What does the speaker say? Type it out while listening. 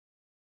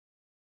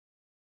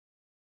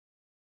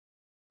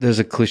there's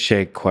a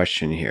cliche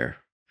question here,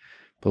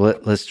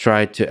 but let's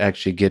try to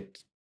actually get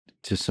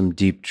to some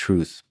deep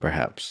truth,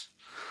 perhaps.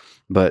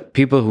 But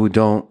people who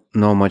don't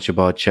know much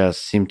about chess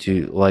seem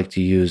to like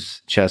to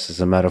use chess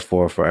as a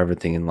metaphor for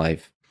everything in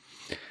life.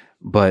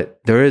 But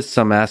there is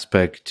some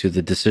aspect to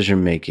the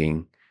decision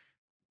making,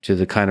 to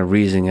the kind of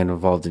reasoning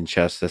involved in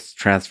chess that's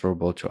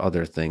transferable to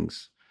other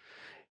things.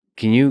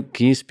 Can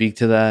you speak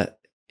to that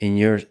in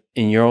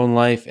your own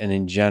life and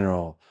in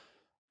general?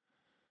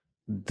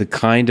 The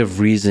kind of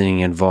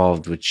reasoning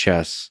involved with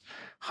chess,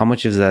 how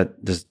much of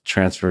that does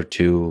transfer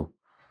to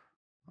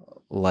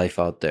life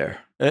out there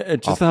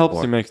It just off the helps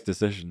you board make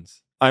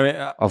decisions. I mean,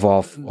 of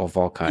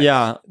all kinds?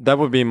 yeah, that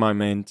would be my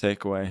main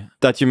takeaway.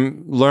 That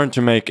you learn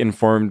to make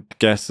informed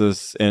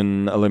guesses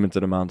in a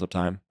limited amount of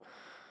time.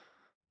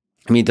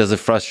 I mean, does it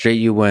frustrate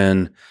you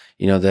when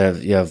you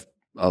have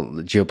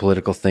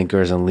geopolitical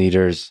thinkers and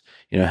leaders?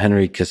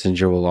 Henry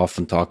Kissinger will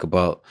often talk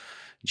about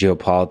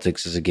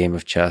geopolitics as a game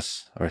of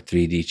chess or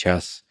 3D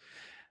chess.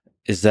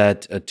 Is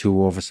that a too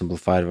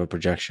oversimplified of a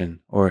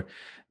projection, or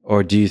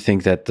do you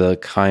think that the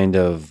kind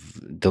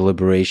of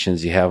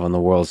deliberations you have on the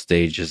world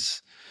stage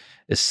is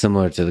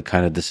similar to the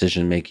kind of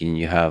decision making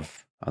you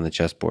have on the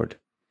chessboard?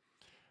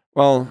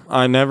 Well,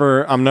 I'm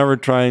never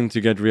trying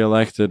to get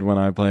reelected when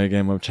I play a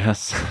game of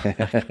chess.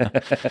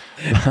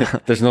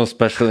 There's no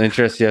special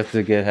interest you have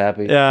to get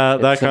happy. Yeah,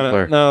 It's that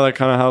simpler.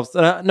 kind of helps.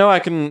 No, I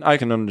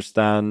can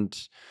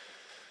understand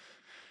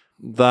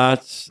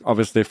that.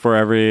 Obviously, for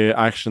every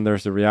action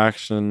there's a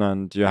reaction,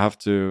 and you have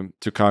to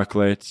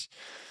calculate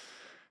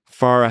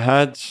far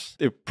ahead.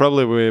 It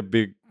probably would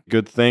be a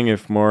good thing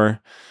if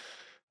more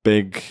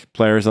big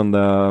players on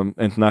the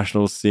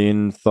international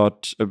scene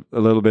thought a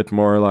little bit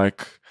more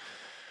like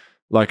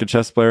a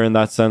chess player in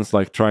that sense,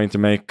 like trying to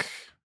make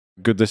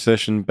good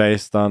decision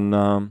based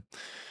on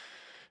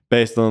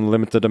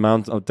limited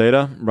amount of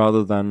data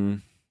rather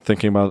than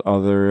thinking about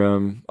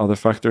other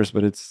factors.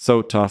 But it's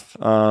so tough.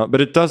 But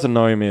it does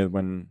annoy me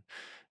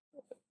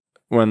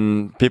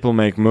when people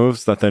make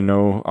moves that they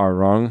know are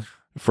wrong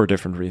for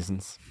different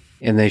reasons.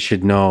 And they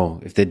should know,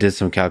 if they did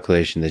some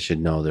calculation, they should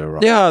know they're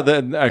wrong. Yeah,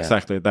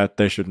 exactly. That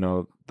they should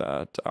know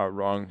that are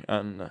wrong.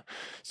 And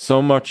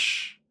so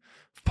much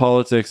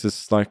politics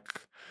is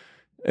like,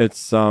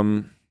 it's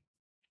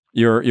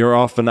you're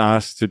often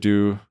asked to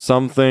do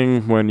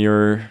something when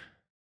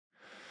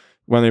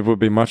it would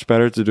be much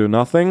better to do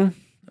nothing.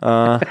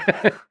 Yeah.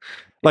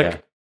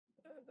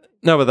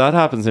 No, but that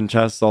happens in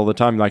chess all the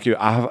time. Like you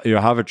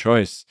have a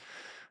choice.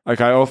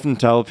 Like I often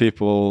tell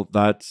people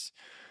that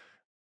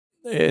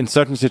in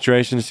certain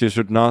situations you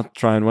should not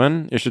try and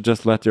win. You should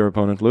just let your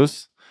opponent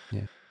lose.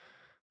 Yeah.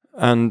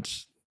 And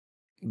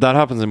that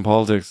happens in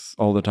politics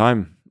all the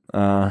time.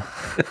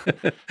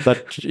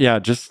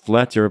 Just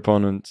let your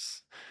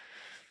opponents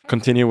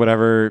continue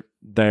whatever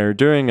they're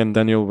doing and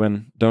then you'll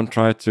win. Don't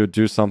try to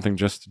do something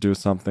just to do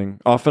something.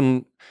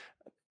 Often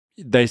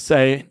they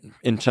say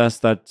in chess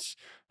that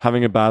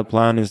having a bad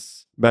plan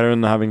is better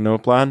than having no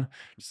plan.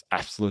 It's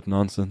absolute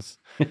nonsense.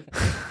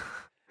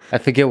 I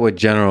forget what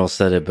general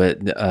said it, but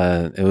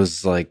it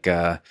was like,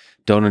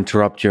 don't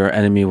interrupt your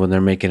enemy when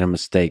they're making a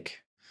mistake.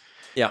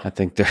 Yeah. I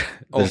think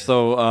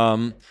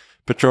also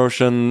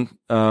Petrosian,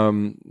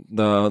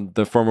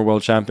 the former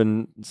world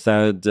champion,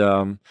 said,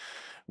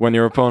 when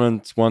your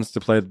opponent wants to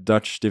play the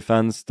Dutch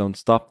defense, don't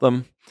stop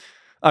them.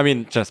 I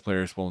mean, chess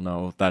players will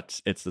know that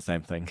it's the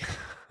same thing.